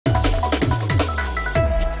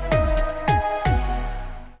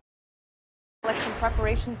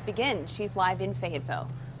preparations begin. She's live in Fayetteville.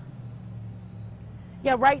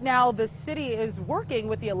 Yeah, right now the city is working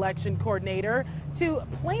with the election coordinator to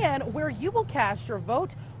plan where you will cast your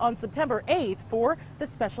vote on September 8th for the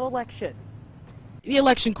special election. The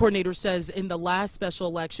election coordinator says in the last special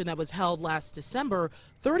election that was held last December,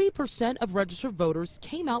 30% of registered voters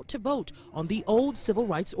came out to vote on the old civil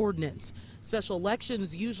rights ordinance. Special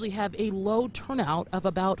elections usually have a low turnout of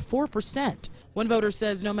about 4%. One voter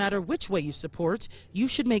says no matter which way you support, you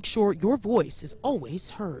should make sure your voice is always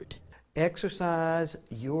heard. Exercise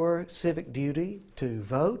your civic duty to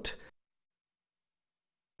vote.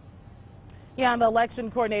 Yeah, and the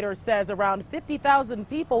election coordinator says around 50,000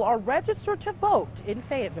 people are registered to vote in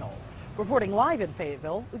Fayetteville. Reporting live in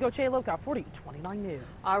Fayetteville, Ugochi Loka, 4029 News.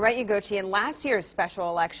 All right, Ugochi, and last year's special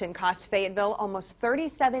election cost Fayetteville almost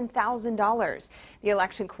 $37,000. The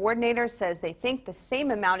election coordinator says they think the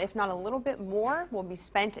same amount, if not a little bit more, will be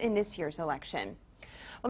spent in this year's election.